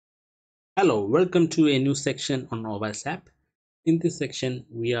Hello, welcome to a new section on OWASP ZAP. In this section,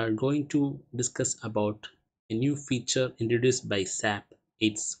 we are going to discuss about a new feature introduced by ZAP.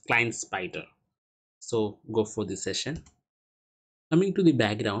 It's Client Spider. So go for the session. Coming to the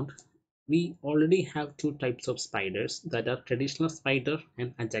background, we already have two types of spiders that are traditional spider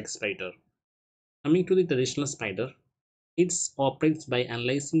and Ajax spider. Coming to the traditional spider, it operates by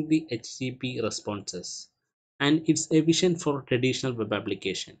analyzing the HTTP responses and it's efficient for traditional web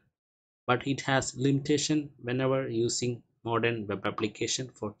application, but it has limitation whenever using modern web application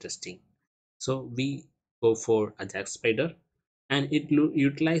for testing. So we go for Ajax Spider and it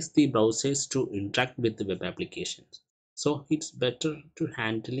utilizes the browsers to interact with the web applications. So it's better to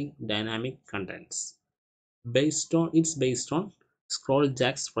handling dynamic contents. It's based on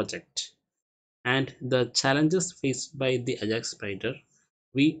Scrolljack's project and the challenges faced by the Ajax Spider.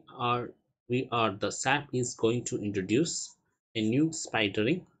 We are we are the SAP is going to introduce a new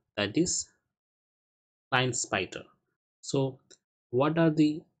spidering, that is Client Spider. So what are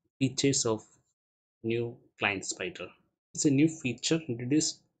the features of new Client Spider? It's a new feature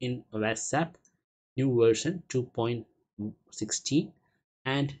introduced in OWASP ZAP new version 2.16,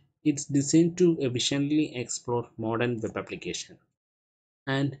 and it's designed to efficiently explore modern web application,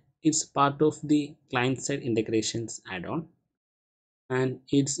 and it's part of the client-side integrations add-on, and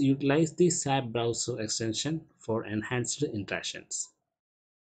it's utilized the SAP browser extension for enhanced interactions.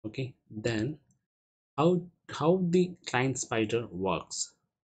 Okay, then how the Client Spider works.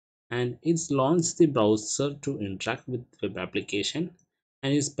 And it's launched the browser to interact with web application,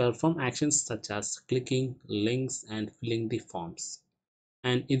 and it's perform actions such as clicking links and filling the forms,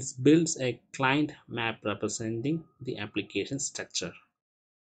 and it builds a client map representing the application structure.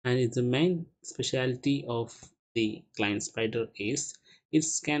 And its the main specialty of the Client Spider is it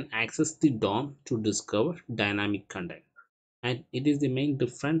can access the DOM to discover dynamic content, and it is the main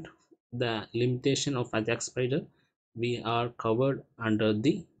different. The limitation of Ajax Spider we are covered under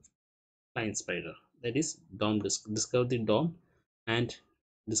the Client Spider, that is DOM. Discover the DOM and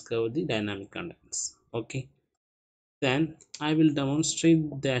discover the dynamic contents. Okay, then I will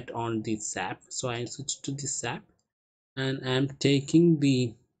demonstrate that on the SAP. So I switch to the SAP and I am taking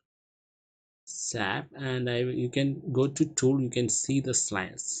the SAP, and you can go to tool. You can see the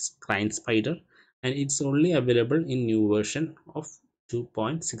Client Spider, and it's only available in new version of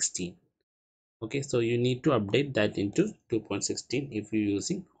 2.16. Okay, so you need to update that into 2.16 if you're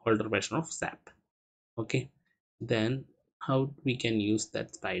using older version of SAP. Okay, then how we can use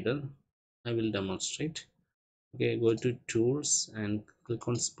that spider, I will demonstrate. Okay, go to tools and click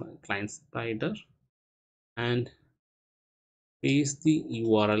on Client Spider and paste the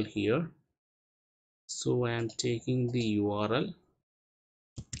URL here. So I am taking the URL,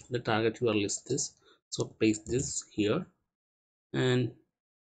 the target URL is this, so paste this here, and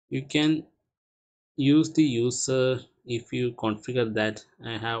you can use the user if you configure that.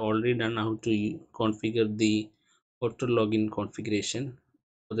 I have already done how to configure the auto login configuration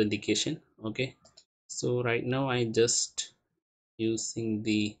authentication. Okay, so right now I just using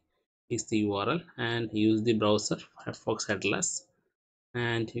the is the URL and use the browser Firefox Atlas,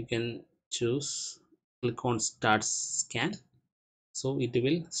 and you can choose, click on start scan, so it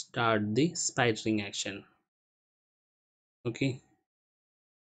will start the spidering action. Okay,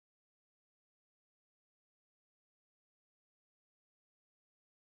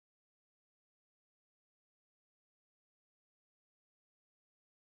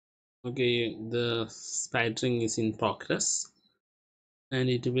 okay, the spidering is in progress and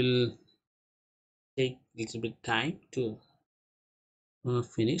it will take a little bit time to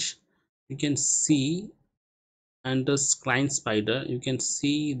finish. You can see under Client Spider, you can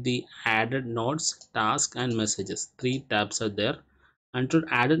see the added nodes, task and messages. Three tabs are there. Under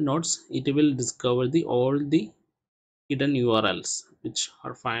added nodes, it will discover the all the hidden URLs which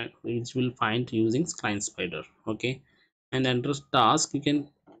will find using Client Spider. Okay, and under task, you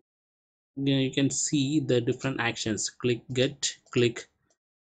can see the different actions: click, get, click,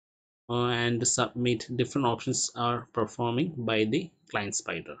 and submit. Different options are performing by the Client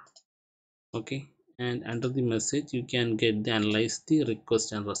Spider. Okay, and under the message you can get the analyze the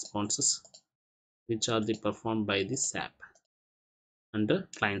request and responses which are the performed by the SAP under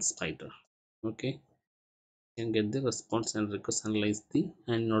Client Spider. Okay, you can get the response and request analyze the,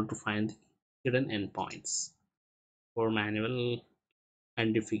 and in order to find the hidden endpoints for manual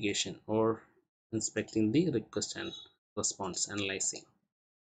identification or inspecting the request and response analyzing.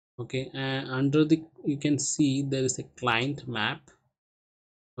 Okay, under the you can see there is a client map.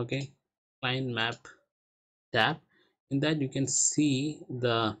 Okay, client map tab. In that you can see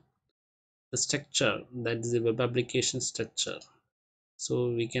the structure, that is the web application structure. So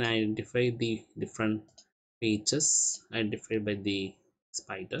we can identify the different pages identified by the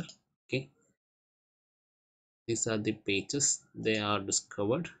spider. Okay, these are the pages they are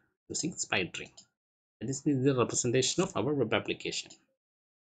discovered using spidering. And this is the representation of our web application.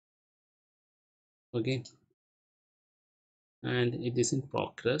 Okay, and it is in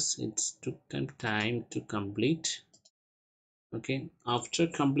progress. It took some time to complete. Okay, after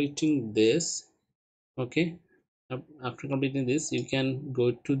completing this, okay, after completing this, you can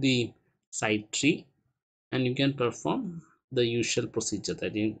go to the site tree and you can perform the usual procedure.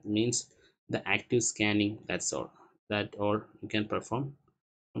 That means the active scanning. That's all. That all you can perform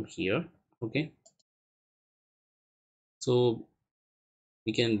from here. Okay, so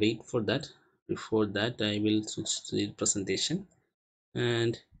we can wait for that. Before that, I will switch to the presentation.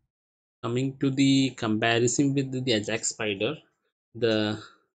 And coming to the comparison with the Ajax spider, the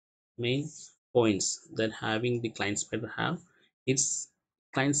main points that having the client spider have, its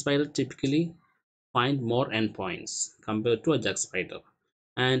client spider typically find more endpoints compared to Ajax spider.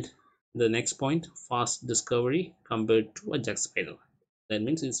 And the next point, fast discovery compared to Ajax spider. That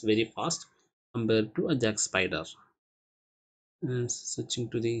means it's very fast compared to Ajax spider. And switching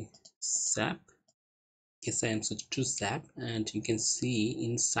to the ZAP. Yes, I am switched to ZAP, and you can see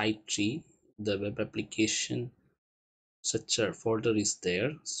inside tree the web application such a folder is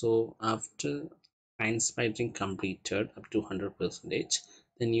there. So after client spidering completed up to 100%,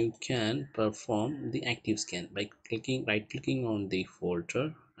 then you can perform the active scan by clicking right clicking on the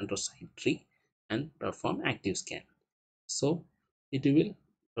folder under site tree and perform active scan. So it will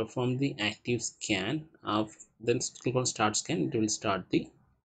perform the active scan of, then click on start scan. It will start the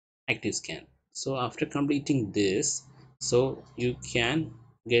active scan. So after completing this, so you can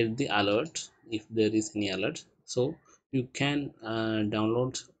get the alert if there is any alert. So you can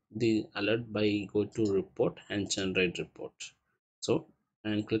download the alert by go to report and generate report. So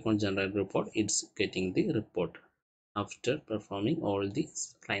and click on generate report. It's getting the report after performing all the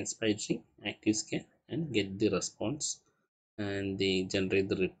client spidering active scan and get the response, and they generate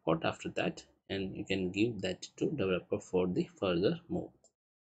the report after that, and you can give that to developer for the further move.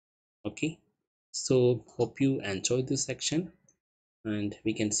 Okay, so hope you enjoyed this section, and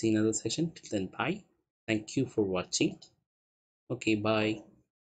we can see another section. Till then, bye. Thank you for watching. Okay, bye.